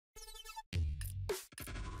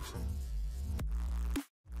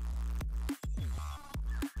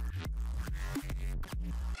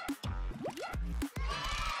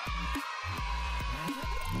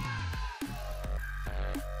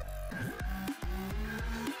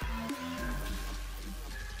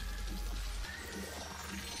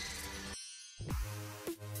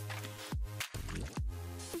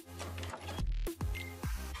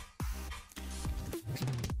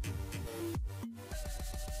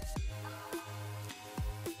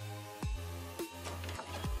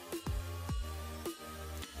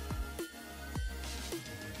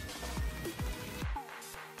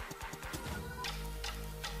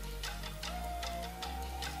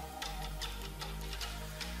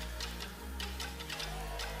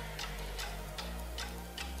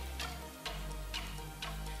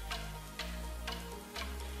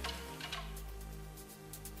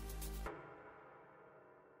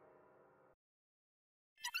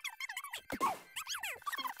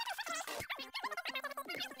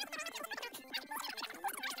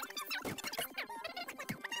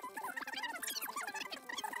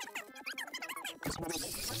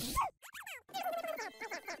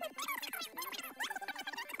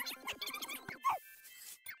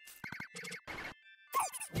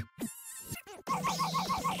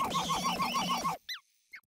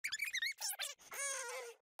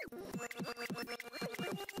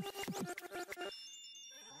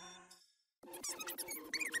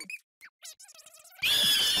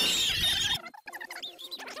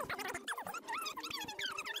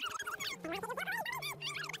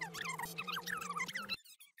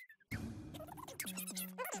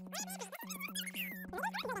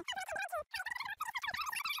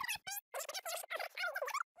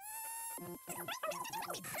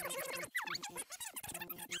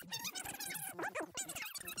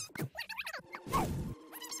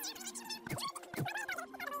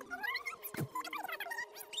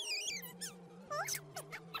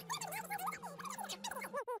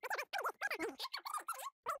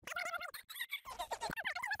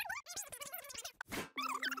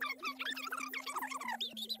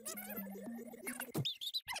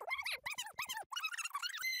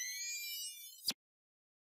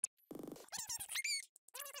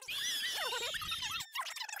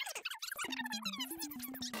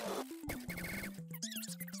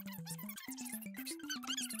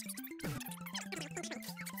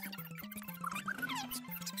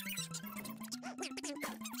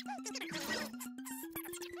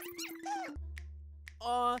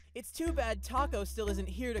It's too bad Taco still isn't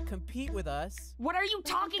here to compete with us. What are you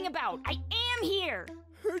talking about? I am here!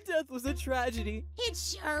 Her death was a tragedy. It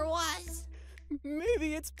sure was.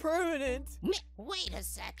 Maybe it's permanent. Wait a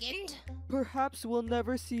second. Perhaps we'll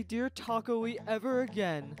never see dear Taco-y ever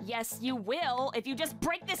again. Yes, you will, if you just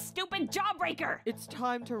break this stupid jawbreaker! It's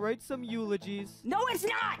time to write some eulogies. No, it's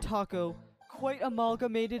not! Taco, quite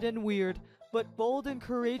amalgamated and weird, but bold and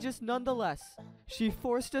courageous nonetheless. She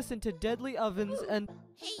forced us into deadly ovens and—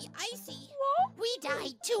 Hey, Icy. We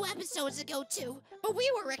died 2 episodes ago too, but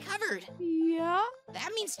we were recovered. Yeah?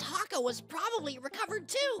 That means Taco was probably recovered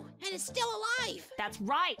too, and is still alive. That's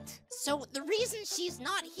right! So the reason she's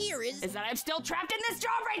not here is that I'm still trapped in this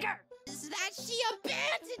jawbreaker! Is that she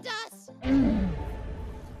abandoned us.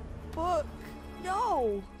 But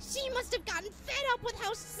no! She must have gotten fed up with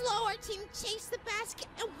how slow our team chased the basket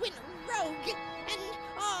and went rogue. And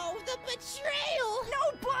oh, the betrayal!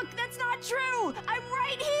 No, Book, that's not true! I'm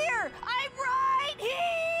right here! I'm right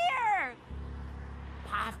here!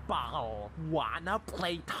 Puffball, wanna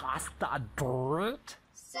play toss the dirt?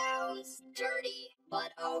 Sounds dirty,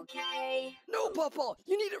 but okay. No, Puffball!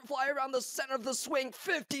 You need to fly around the center of the swing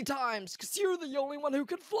 50 times, because you're the only one who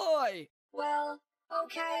can fly! Well,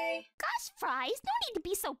 okay. Gosh, Fries, no need to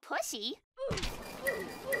be so pushy.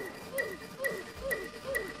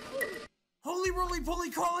 Holy roly poly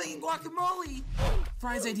crawling guacamole!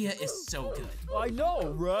 Fry's idea is so good. I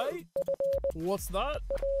know, right? What's that?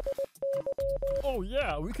 Oh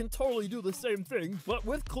yeah, we can totally do the same thing, but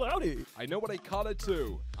with Cloudy. I know what I call it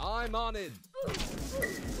too. I'm on it.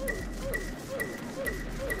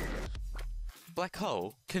 Black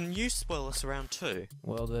Hole, can you spoil us around too?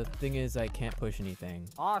 Well, the thing is I can't push anything.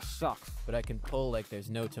 Aw, shucks. But I can pull like there's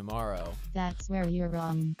no tomorrow. That's where you're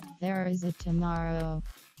wrong. There is a tomorrow.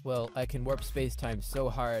 Well, I can warp space-time so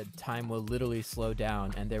hard, time will literally slow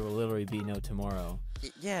down and there will literally be no tomorrow.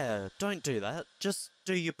 Yeah, don't do that. Just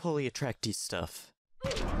do your pulley attracty stuff.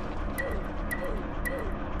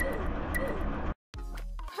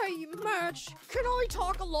 Hey, Match, can I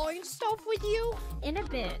talk line stuff with you? In a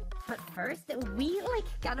bit, but first, we,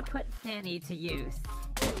 gotta put Fanny to use.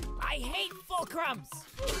 I hate fulcrums!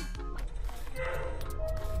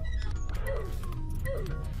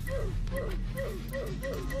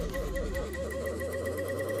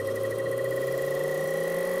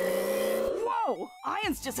 Whoa!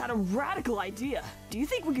 Ian's just had a radical idea. Do you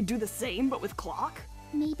think we could do the same, but with clock?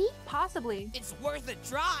 Maybe? Possibly. It's worth a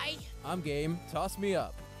try. I'm game. Toss me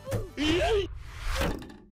up.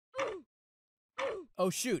 Oh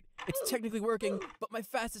shoot, it's technically working, but my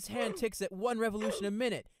fastest hand ticks at 1 revolution a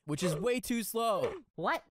minute, which is way too slow.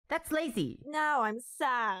 What? That's lazy. Now I'm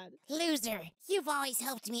sad. Loser, you've always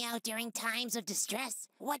helped me out during times of distress.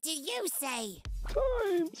 What do you say?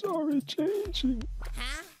 Times are a-changing.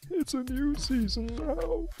 Huh? It's a new season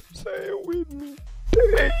now. Say it with me.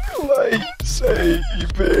 Daylight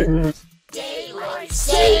savings. Daylight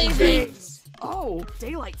savings! Oh,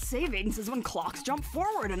 daylight savings is when clocks jump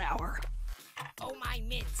forward an hour. Oh my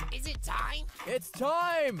mitts, is it time? It's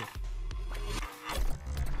time!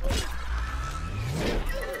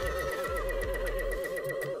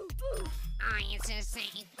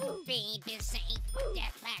 Feed is safe,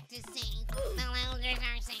 death pact is safe, the loungers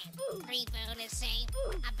are safe, free food is safe,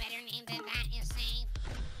 a better name than that is safe.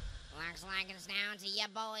 Looks like it's down to ya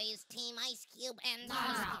boys, Team Ice Cube and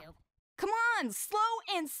Ice Cube. Come on, slow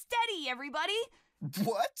and steady, everybody!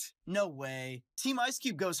 What? No way. Team Ice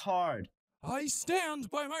Cube goes hard. I stand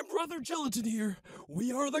by my brother Gelatin here.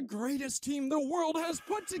 We are the greatest team the world has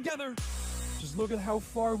put together. Just look at how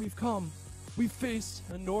far we've come. We've faced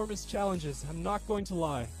enormous challenges. I'm not going to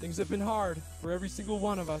lie. Things have been hard for every single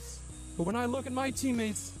one of us. But when I look at my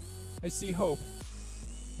teammates, I see hope.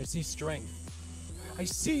 I see strength. I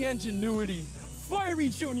see ingenuity. Fiery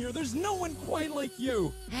Junior, there's no one quite like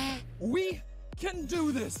you. We can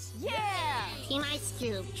do this. Yeah! Team Ice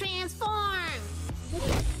Cube, transform!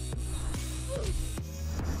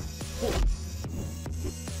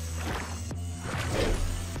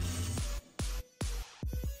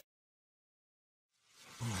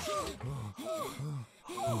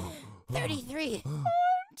 33.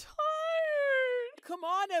 I'm tired! Come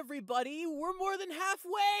on, everybody! We're more than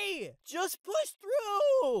halfway! Just push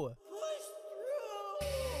through! Push through!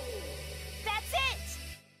 That's it!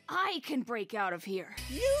 I can break out of here.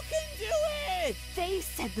 You can do it! They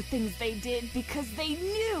said the things they did because they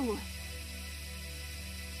knew.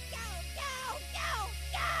 Go, go, go,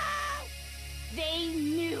 go! They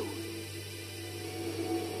knew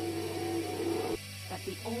that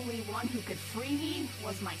the only one who could free me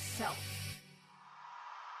was myself.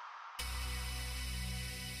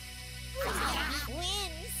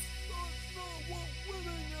 Wins! That's not what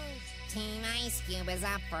winning is! Team Ice Cube is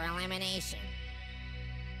up for elimination.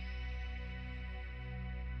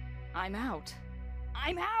 I'm out.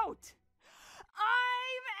 I'm out!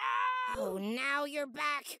 I'm out! Oh, now you're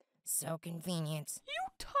back. So convenient. You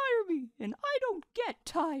tire me, and I don't get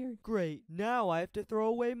tired. Great, now I have to throw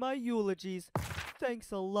away my eulogies.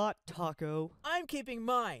 Thanks a lot, Taco. I'm keeping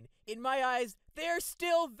mine. In my eyes, they're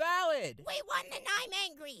still valid. We won and I'm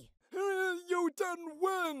angry. You didn't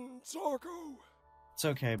win, Taco. It's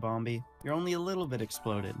okay, Bombi. You're only a little bit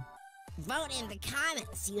exploded. Vote in the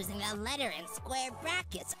comments using a letter and square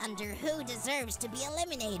brackets under who deserves to be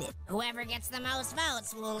eliminated. Whoever gets the most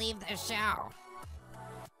votes will leave the show.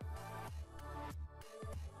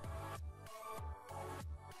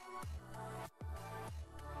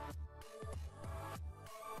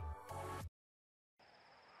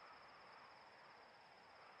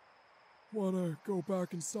 Wanna go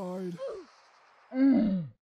back inside?